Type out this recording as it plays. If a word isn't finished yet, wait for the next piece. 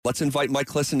Let's invite Mike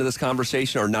Klis into this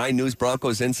conversation, our 9 News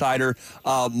Broncos insider.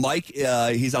 Mike,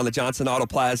 he's on the Johnson Auto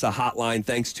Plaza hotline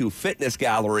thanks to Fitness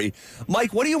Gallery.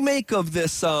 Mike, what do you make of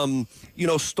this,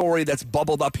 story that's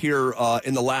bubbled up here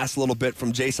in the last little bit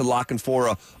from Jason La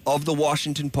Canfora of the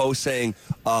Washington Post saying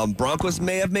Broncos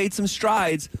may have made some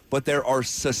strides, but there are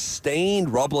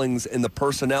sustained rumblings in the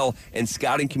personnel and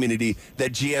scouting community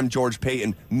that GM George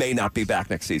Paton may not be back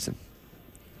next season?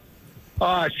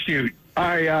 Shoot.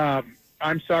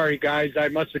 I'm sorry, guys. I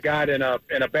must have got in a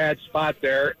bad spot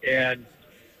there, and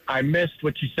I missed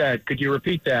what you said. Could you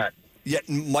repeat that? Yeah,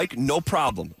 Mike, no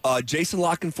problem. Jason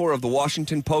La Canfora of the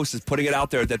Washington Post is putting it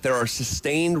out there that there are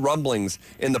sustained rumblings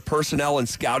in the personnel and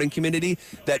scouting community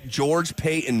that George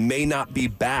Paton may not be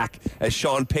back as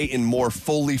Sean Payton more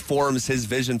fully forms his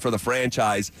vision for the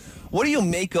franchise. What do you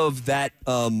make of that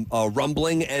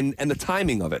rumbling and the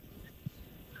timing of it?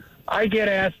 I get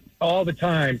asked all the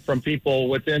time from people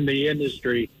within the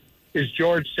industry, is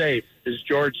George safe? Is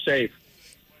George safe?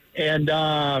 And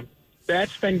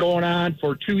that's been going on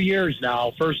for 2 years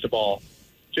now, first of all,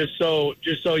 just so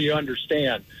you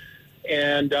understand.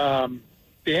 And the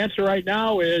answer right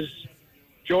now is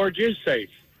George is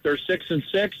safe. They're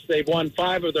 6-6. They've won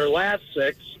 5 of their last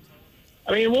 6.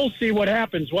 I mean, we'll see what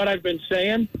happens. What I've been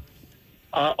saying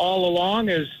all along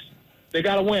is they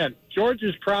got to win. George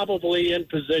is probably in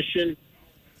position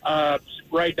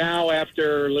right now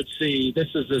after, let's see, this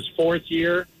is his 4th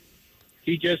year.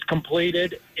 He just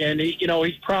completed, and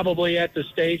he's probably at the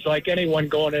stage like anyone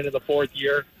going into the 4th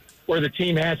year where the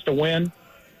team has to win.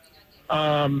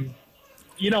 I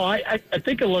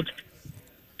think it looks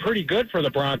pretty good for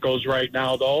the Broncos right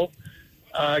now, though,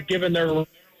 given their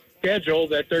schedule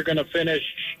that they're going to finish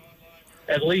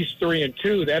at least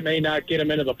 3-2. That may not get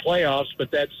them into the playoffs, but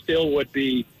that still would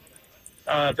be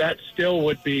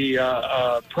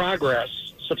progress,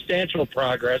 substantial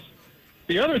progress.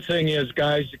 The other thing is,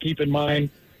 guys, to keep in mind,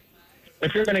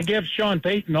 if you're going to give Sean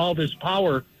Payton all this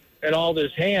power and all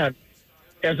this hand,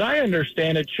 as I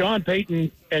understand it, Sean Payton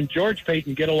and George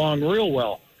Paton get along real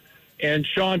well. And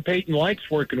Sean Payton likes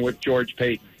working with George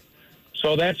Paton.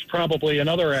 So that's probably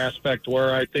another aspect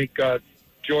where I think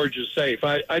George is safe.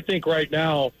 I think right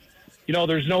now,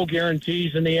 there's no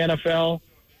guarantees in the NFL.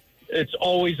 It's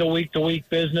always a week-to-week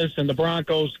business, and the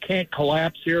Broncos can't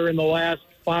collapse here in the last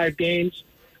 5 games.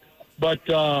 But,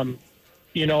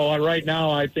 right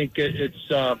now I think it's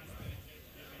a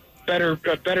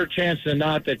better chance than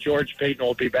not that George Paton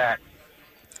will be back.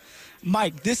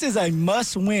 Mike, this is a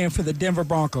must-win for the Denver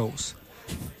Broncos.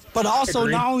 But also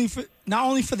not only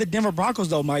for the Denver Broncos,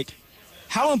 though, Mike.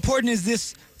 How important is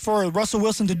this for Russell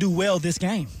Wilson to do well this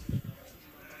game?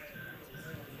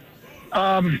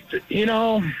 I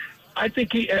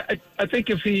think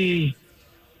if he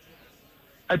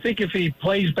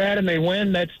plays bad and they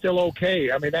win, that's still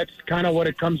okay. I mean, that's kind of what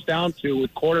it comes down to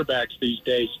with quarterbacks these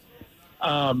days.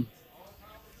 For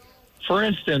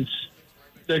instance,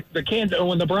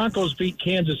 when the Broncos beat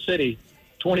Kansas City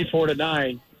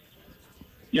 24-9,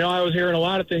 I was hearing a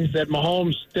lot of things that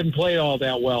Mahomes didn't play all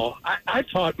that well. I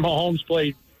thought Mahomes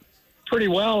played pretty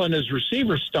well and his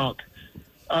receiver stunk.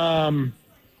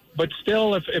 But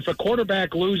still, if a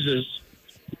quarterback loses,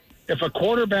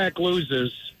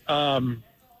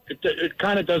 it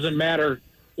kind of doesn't matter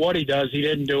what he does. He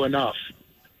didn't do enough.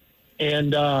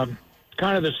 And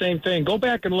kind of the same thing. Go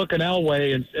back and look at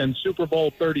Elway in Super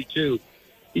Bowl 32.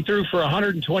 He threw for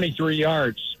 123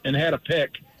 yards and had a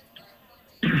pick.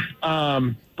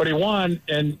 But he won,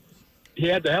 and he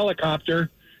had the helicopter,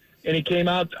 and he came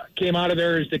out of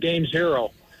there as the game's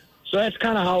hero. So that's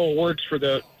kind of how it works for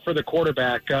the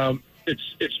quarterback.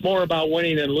 It's more about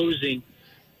winning and losing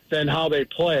than how they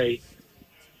play.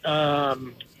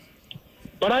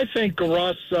 But I think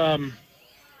Russ, look,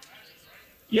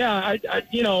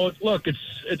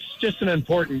 it's just an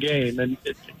important game, and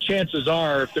chances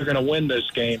are, if they're going to win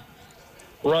this game,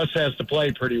 Russ has to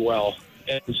play pretty well,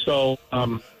 and so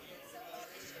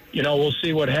we'll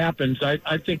see what happens.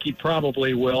 I think he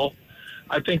probably will.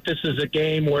 I think this is a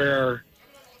game where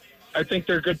I think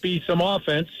there could be some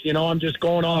offense. I'm just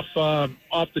going off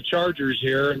the Chargers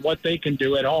here and what they can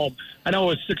do at home. I know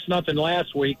it was 6-0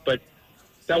 last week, but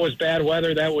that was bad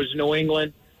weather. That was New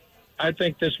England. I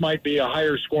think this might be a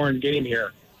higher scoring game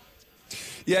here.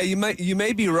 Yeah, you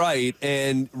may be right.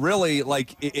 And really,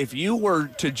 like, if you were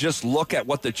to just look at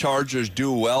what the Chargers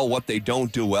do well, what they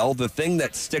don't do well, the thing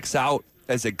that sticks out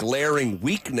as a glaring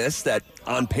weakness that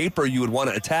on paper you would want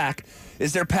to attack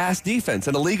is their pass defense.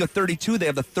 In a league of 32, they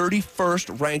have the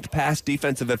 31st ranked pass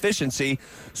defensive efficiency.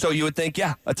 So you would think,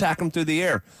 attack them through the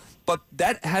air. but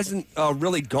that hasn't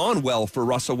really gone well for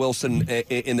Russell Wilson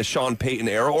in the Sean Payton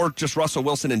era, or just Russell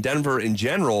Wilson in Denver in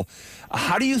general.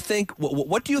 How do you think?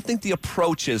 What do you think the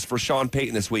approach is for Sean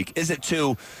Payton this week? Is it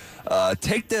to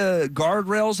take the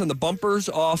guardrails and the bumpers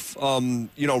off,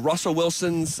 Russell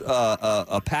Wilson's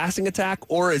passing attack,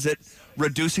 or is it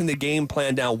reducing the game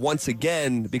plan down once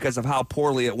again because of how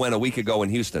poorly it went a week ago in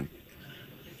Houston?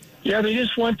 Yeah, they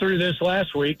just went through this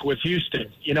last week with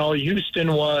Houston.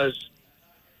 Houston was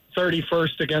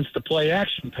 31st against the play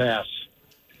action pass,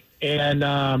 and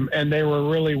they were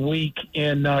really weak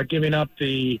in giving up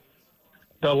the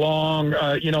long,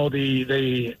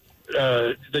 the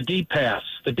deep pass,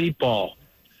 the deep ball,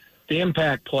 the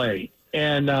impact play,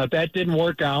 and that didn't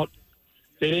work out.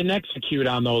 They didn't execute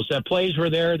on those. That plays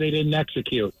were there, they didn't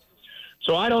execute.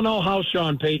 So I don't know how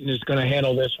Sean Payton is going to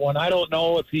handle this one. I don't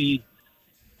know if he.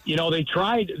 They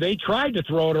tried to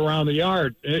throw it around the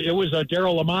yard. It was a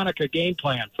Darryl LaMonica game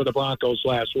plan for the Broncos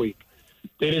last week.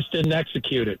 They just didn't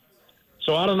execute it.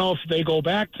 So I don't know if they go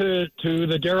back to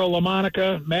the Darryl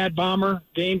LaMonica Mad Bomber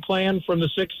game plan from the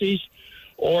 60s,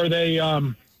 or they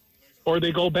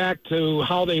go back to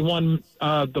how they won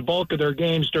the bulk of their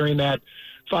games during that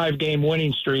 5-game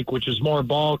winning streak, which is more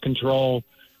ball control,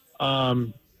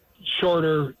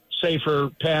 shorter,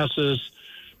 safer passes.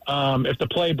 If the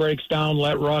play breaks down,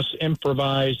 let Russ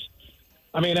improvise.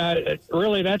 I mean,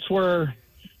 really, that's where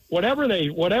whatever they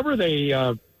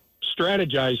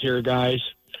strategize here, guys.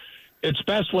 It's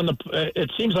best when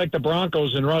it seems like the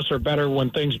Broncos and Russ are better when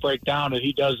things break down and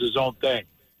he does his own thing.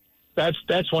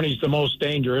 That's when he's the most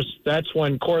dangerous. That's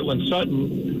when Cortland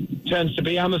Sutton tends to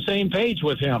be on the same page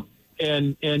with him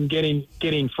and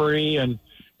getting free and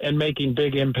making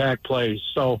big impact plays.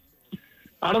 So.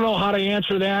 I don't know how to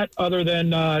answer that other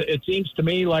than it seems to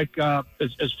me like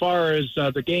as far as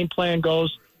the game plan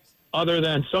goes, other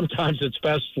than sometimes it's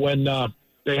best when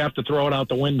they have to throw it out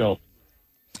the window.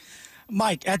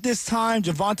 Mike, at this time,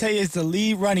 Javonte is the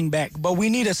lead running back, but we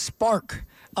need a spark.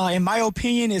 In my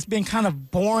opinion, it's been kind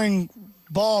of boring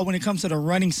ball when it comes to the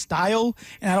running style,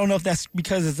 and I don't know if that's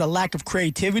because it's a lack of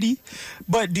creativity,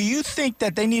 but do you think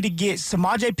that they need to get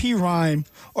Samaje Perine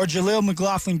or Jaleel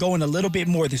McLaughlin going a little bit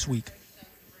more this week?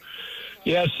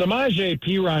 Yeah, Samaje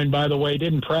Perine, by the way,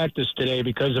 didn't practice today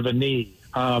because of a knee.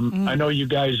 I know you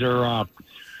guys are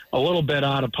a little bit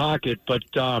out of pocket, but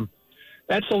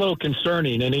that's a little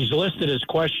concerning, and he's listed as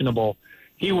questionable.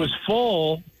 He was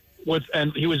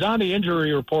and he was on the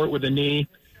injury report with a knee,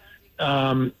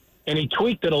 and he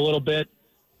tweaked it a little bit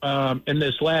in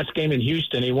this last game in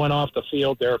Houston. He went off the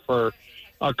field there for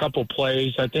a couple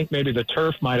plays. I think maybe the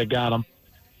turf might have got him,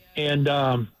 and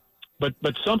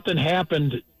but something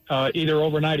happened. Either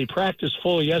overnight. He practiced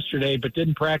full yesterday, but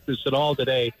didn't practice at all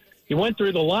today. He went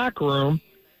through the locker room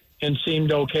and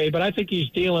seemed okay, but I think he's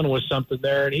dealing with something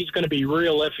there, and he's going to be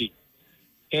real iffy.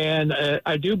 And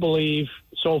I do believe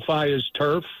SoFi is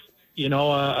turf,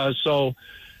 so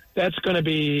that's going to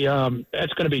be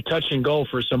touch and go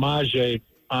for Samaje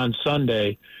on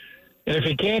Sunday. And if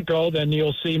he can't go, then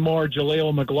you'll see more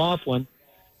Jaleel McLaughlin.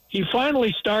 He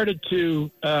finally started to.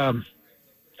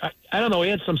 I don't know.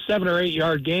 He had some 7 or 8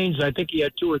 yard gains. I think he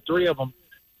had 2 or 3 of them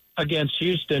against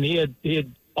Houston. He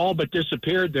had all but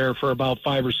disappeared there for about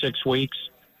 5 or 6 weeks.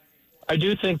 I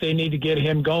do think they need to get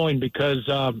him going because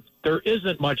there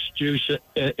isn't much juice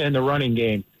in the running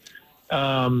game.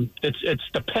 It's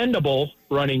dependable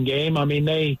running game. I mean,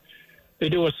 they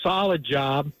do a solid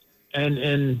job,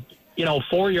 and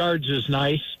 4 yards is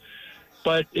nice,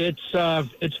 but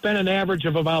it's been an average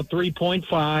of about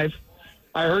 3.5.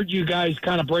 I heard you guys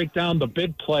kind of break down the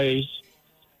big plays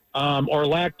or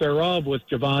lack thereof with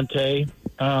Javonte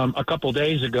a couple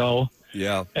days ago.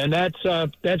 Yeah. And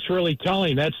that's really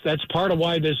telling. That's part of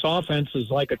why this offense is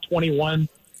like a 21,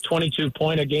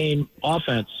 22-point-a-game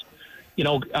offense.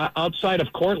 Outside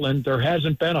of Cortland, there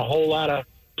hasn't been a whole lot of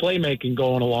playmaking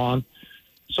going along.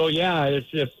 So, yeah,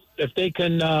 if they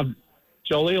can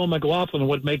Jaleel McLaughlin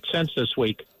would make sense this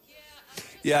week.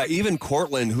 Yeah, even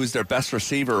Cortland, who's their best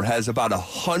receiver, has about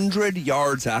 100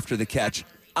 yards after the catch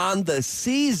on the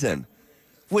season,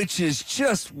 which is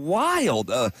just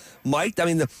wild. Mike, I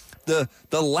mean, the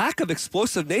lack of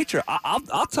explosive nature.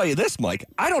 I'll tell you this, Mike.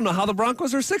 I don't know how the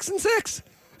Broncos are 6-6.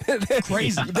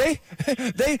 Crazy.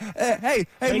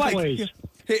 Hey, Mike.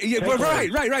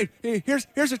 Right.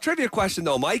 Here's a trivia question,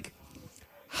 though, Mike.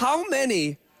 How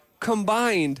many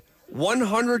combined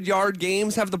 100-yard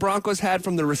games have the Broncos had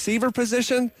from the receiver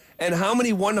position, and how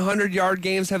many 100-yard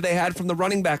games have they had from the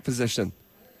running back position?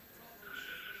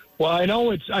 Well, I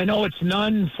know it's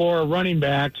none for running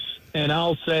backs, and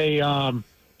I'll say,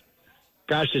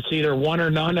 it's either one or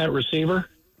none at receiver.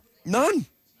 None.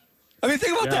 I mean,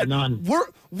 think about that. None.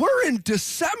 We're in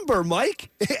December, Mike.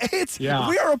 We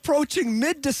are approaching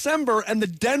mid-December, and the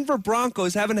Denver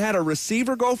Broncos haven't had a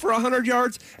receiver go for 100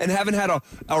 yards and haven't had a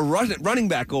running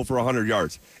back go for 100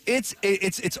 yards. It's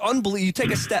unbelievable. You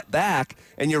take a step back,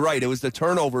 and you're right. It was the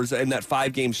turnovers in that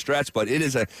 5-game stretch, but it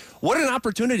is what an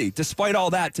opportunity, despite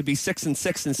all that, to be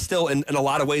 6-6 and still in a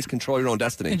lot of ways control your own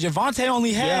destiny. And Javonte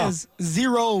only has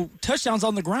 0 touchdowns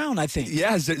on the ground, I think.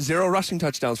 Yeah, 0 rushing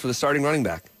touchdowns for the starting running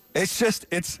back. It's just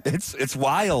it's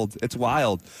wild. It's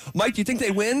wild. Mike, do you think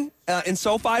they win in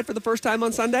SoFi for the first time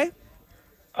on Sunday?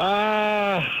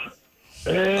 I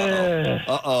don't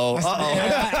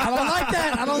like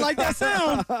that. I don't like that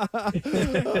sound.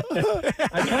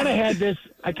 I kind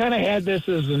of had this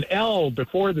as an L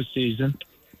before the season,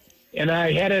 and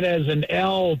I had it as an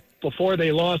L before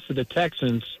they lost to the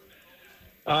Texans.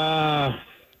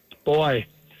 Boy,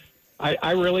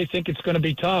 I really think it's going to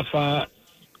be tough.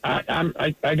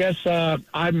 I guess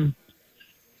I'm,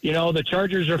 the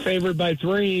Chargers are favored by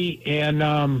 3,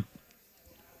 and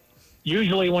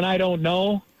usually when I don't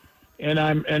know, and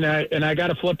I got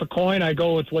to flip a coin, I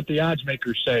go with what the odds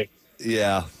makers say.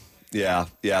 Yeah.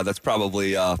 That's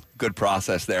probably a good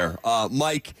process there.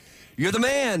 Mike, you're the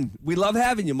man. We love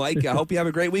having you, Mike. I hope you have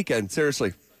a great weekend.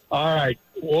 Seriously. All right,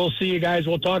 we'll see you guys.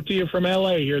 We'll talk to you from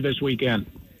LA here this weekend.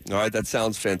 All right, that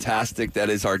sounds fantastic. That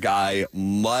is our guy,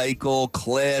 Michael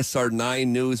Klis, our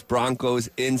 9 News Broncos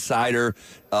insider,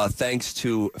 thanks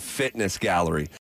to Fitness Gallery.